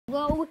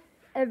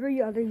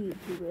every other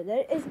YouTuber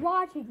that is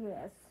watching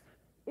this.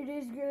 It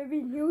is going to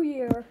be New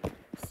Year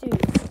soon.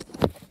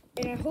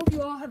 And I hope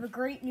you all have a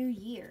great New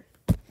Year.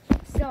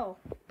 So,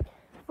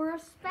 for a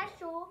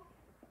special,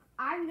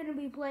 I'm going to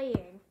be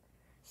playing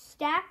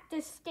Stacked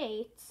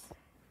Estates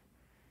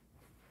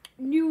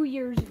New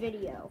Year's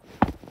video.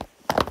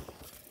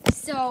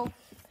 So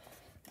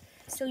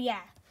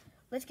yeah,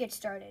 let's get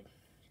started.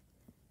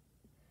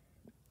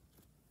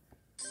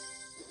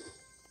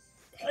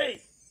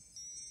 Hey,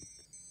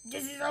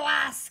 this is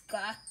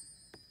Alaska.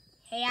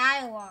 Hey,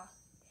 Iowa.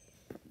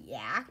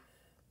 Yeah?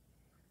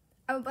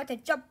 I'm about to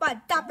jump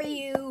on top of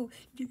you.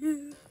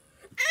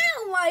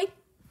 Oh my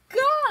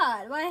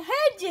God, my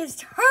head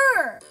just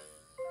hurt.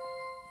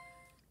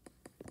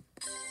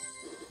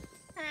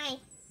 Hi,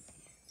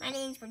 my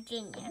name's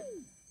Virginia.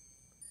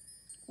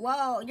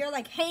 Whoa, you're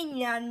like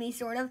hanging on me,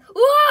 sort of.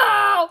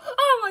 Whoa!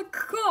 Oh my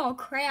God,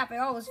 crap, I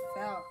almost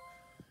fell.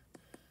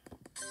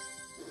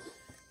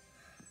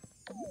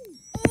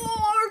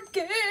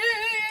 Morgan!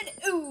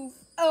 Oof.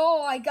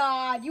 Oh my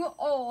God, you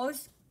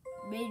almost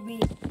made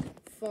me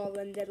fall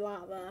into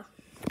lava.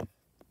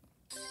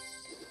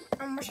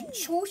 I must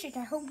choose it.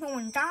 I hope no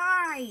one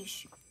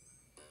dies.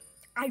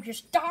 I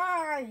just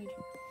died.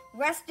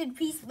 Rest in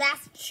peace,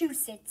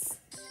 Massachusetts.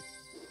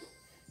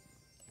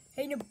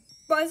 Hey,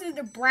 Buzz in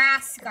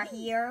Nebraska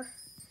here.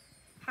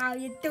 How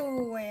you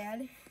doing?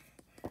 Washington!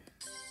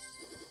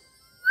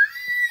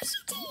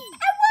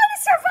 I want to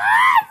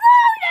survive!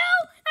 Oh no!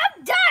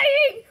 I'm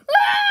dying!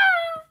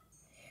 Ah!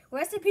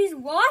 Rest in peace,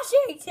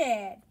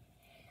 Washington!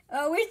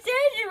 We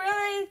should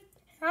really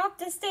help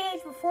the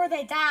states before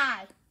they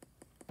die.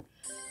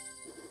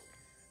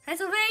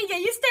 Pennsylvania,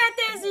 you stay out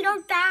there so you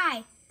don't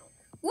die.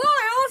 Whoa,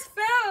 I almost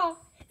fell.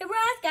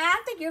 Nebraska, I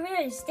don't think you're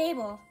very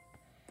stable.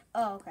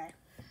 Oh, okay.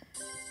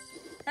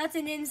 That's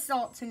an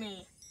insult to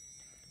me.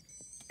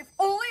 If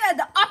only I had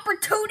the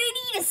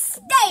opportunity to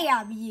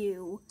stab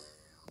you.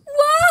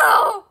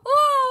 Whoa!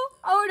 Whoa!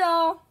 Oh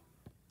no.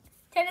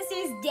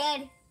 Tennessee's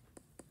dead.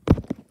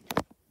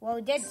 Well,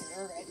 he did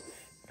deserve it.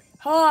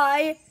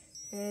 Hi.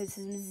 This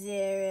is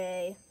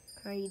Missouri.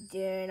 How you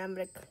doing? I'm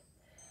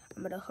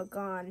gonna hook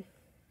on.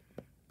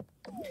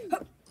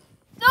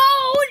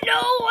 Oh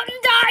no!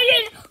 I'm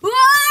dying!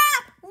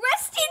 Ah!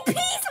 Rest in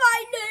peace,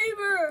 my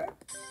neighbor!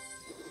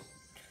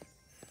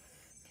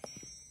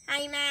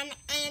 Hi, man.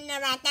 I'm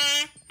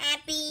Nevada.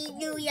 Happy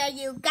New Year,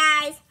 you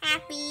guys.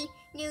 Happy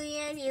New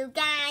Year, you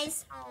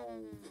guys.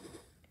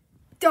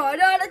 Da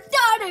da da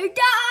da da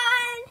da.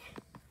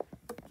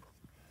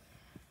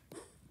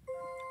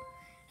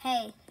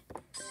 Hey,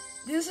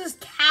 this is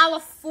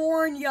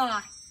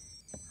California.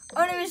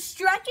 Oh, it was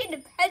stretching to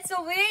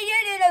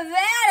Pennsylvania to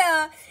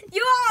Nevada.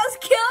 You almost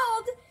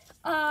killed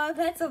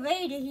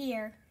Pennsylvania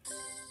here.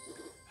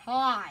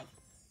 Hi.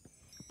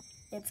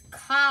 It's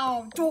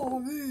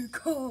Colorado.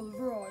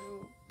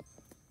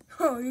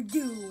 How you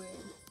doing?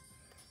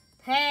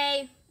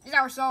 Hey, it's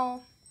our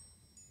soul.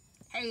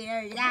 Hey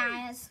there, you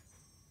guys.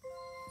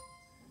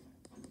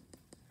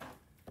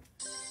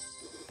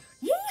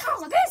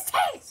 Yeehaw, this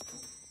taste!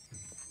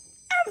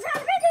 I'm trying to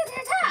make it to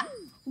the top.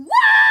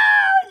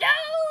 Whoa, no!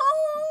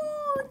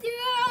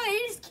 Dude, he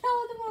just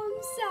killed him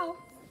himself.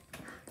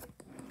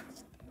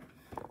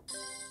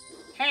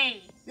 Hey,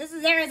 this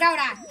is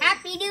Arizona.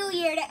 Happy New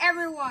Year to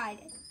everyone.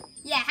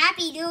 Yeah,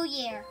 Happy New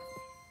Year.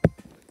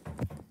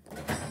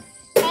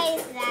 Hey,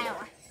 this is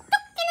Iowa.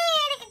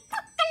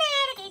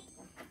 Connecticut.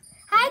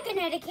 Hi,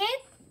 Connecticut.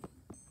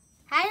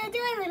 How you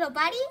doing, little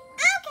buddy?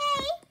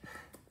 Okay.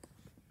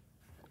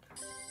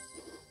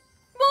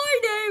 My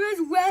name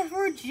is West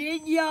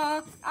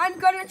Virginia. I'm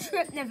gonna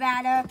trip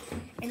Nevada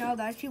and all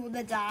those people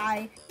to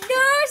die.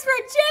 Nurse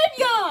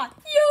Virginia!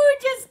 You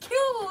just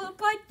killed a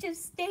bunch of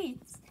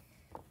states.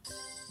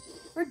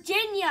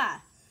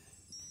 Virginia.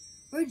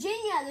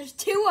 Virginia, there's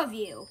two of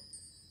you.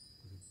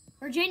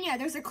 Virginia,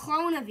 there's a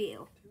clone of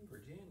you. Two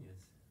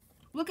Virginias.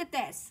 Look at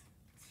this.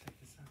 Check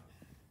this out.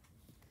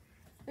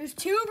 There's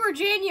two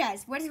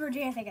Virginias. What does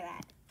Virginia think of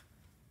that?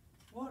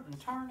 What in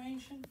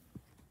tarnation?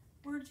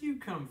 Where'd you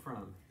come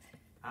from?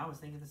 I was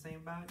thinking the same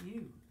about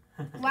you.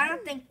 Well, I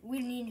don't think we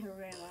need her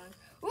very long.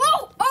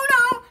 Whoa! Oh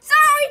no!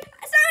 Sorry!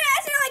 I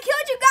accidentally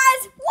killed you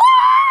guys!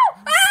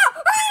 Whoa!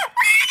 Ah! Ah!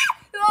 Ah!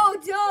 Oh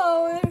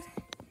no!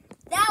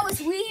 That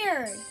was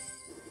weird.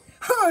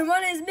 Hi, my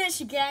name is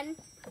Michigan.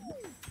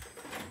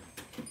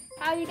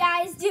 How you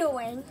guys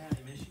doing?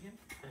 Michigan?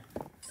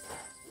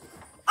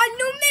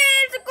 New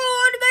Mexico,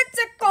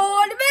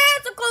 New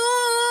Mexico!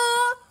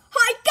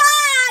 Hi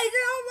guys!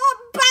 I'm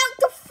about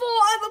to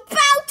fall! I'm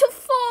about to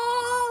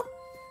fall!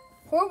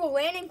 Horrible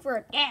landing for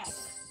a death.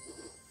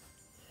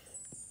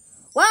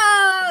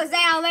 Whoa, it's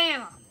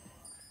Alabama.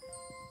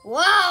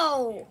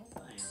 Whoa!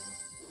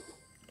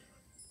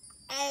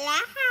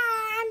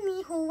 Aloha,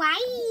 me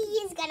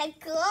Hawaii is gonna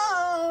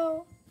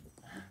go.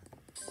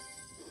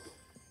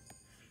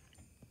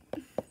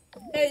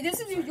 Hey, this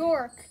is New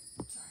York.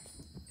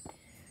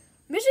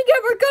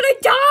 Michigan, we're gonna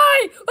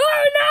die!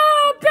 Oh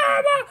no,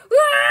 Bama!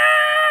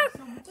 Ah!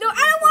 No,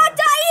 I don't want to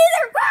die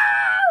either!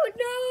 Oh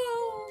no!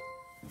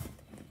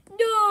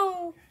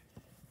 No!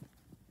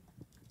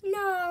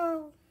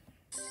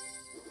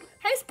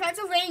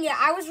 Pennsylvania.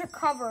 I was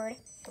recovered.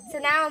 So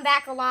now I'm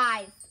back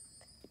alive.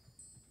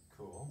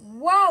 Cool.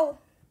 Whoa.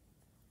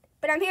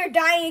 But I'm here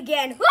dying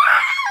again.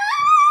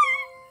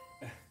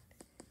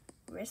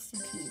 Rest in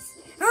peace.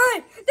 Hi,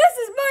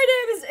 my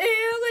name is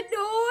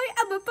Illinois.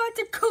 I'm about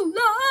to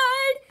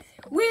collide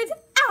with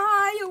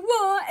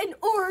Iowa and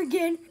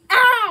Oregon.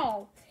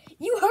 Ow!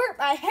 You hurt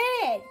my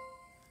head.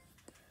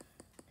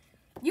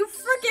 You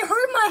freaking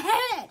hurt my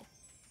head.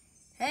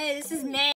 Hey, this is May.